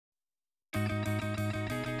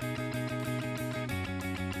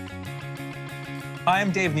Hi,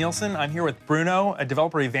 I'm Dave Nielsen. I'm here with Bruno, a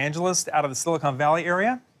developer evangelist out of the Silicon Valley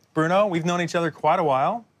area. Bruno, we've known each other quite a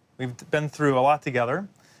while. We've been through a lot together.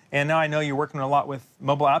 And now I know you're working a lot with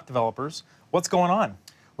mobile app developers. What's going on?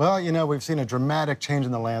 Well, you know, we've seen a dramatic change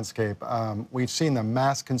in the landscape. We've seen the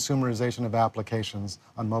mass consumerization of applications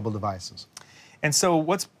on mobile devices. And so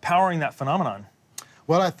what's powering that phenomenon?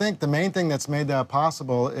 Well, I think the main thing that's made that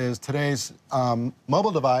possible is today's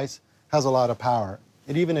mobile device has a lot of power.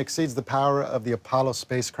 It even exceeds the power of the Apollo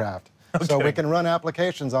spacecraft. Okay. So we can run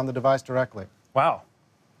applications on the device directly. Wow.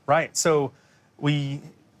 Right. So we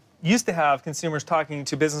used to have consumers talking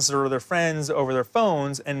to businesses or their friends over their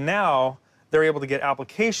phones, and now they're able to get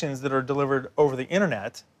applications that are delivered over the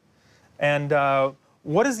internet. And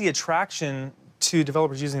what is the attraction to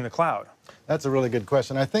developers using the cloud? That's a really good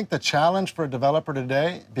question. I think the challenge for a developer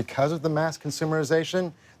today, because of the mass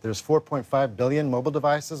consumerization, there's 4.5 billion mobile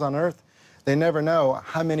devices on Earth. They never know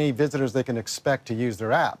how many visitors they can expect to use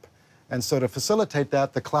their app. And so to facilitate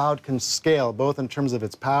that, the cloud can scale both in terms of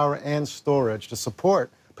its power and storage to support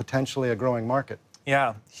potentially a growing market.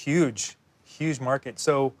 Yeah, huge, huge market.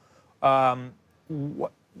 So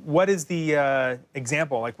what is the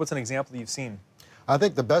example? Like, what's an example that you've seen? I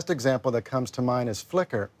think the best example that comes to mind is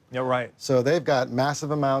Flickr. Yeah, right. So they've got massive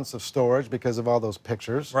amounts of storage because of all those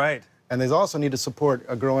pictures. Right. And they also need to support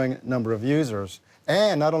a growing number of users.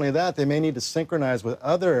 And not only that, they may need to synchronize with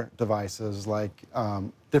other devices like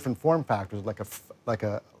different form factors, like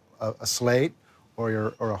a Slate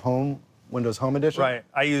or a Windows Home Edition. Right.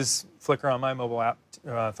 I use Flickr on my mobile app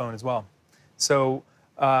phone as well. So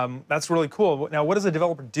that's really cool. Now, what does a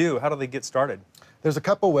developer do? How do they get started? There's a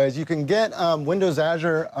couple ways. You can get Windows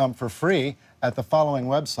Azure for free at the following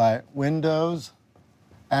website,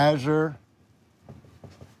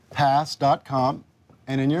 windowsazurepass.com.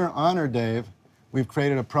 And in your honor, Dave, we've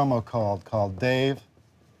created a promo code called Dave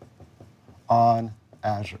on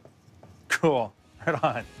Azure. Cool. Right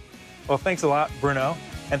on. Well, thanks a lot, Bruno.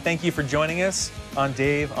 And thank you for joining us on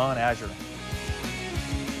Dave on Azure.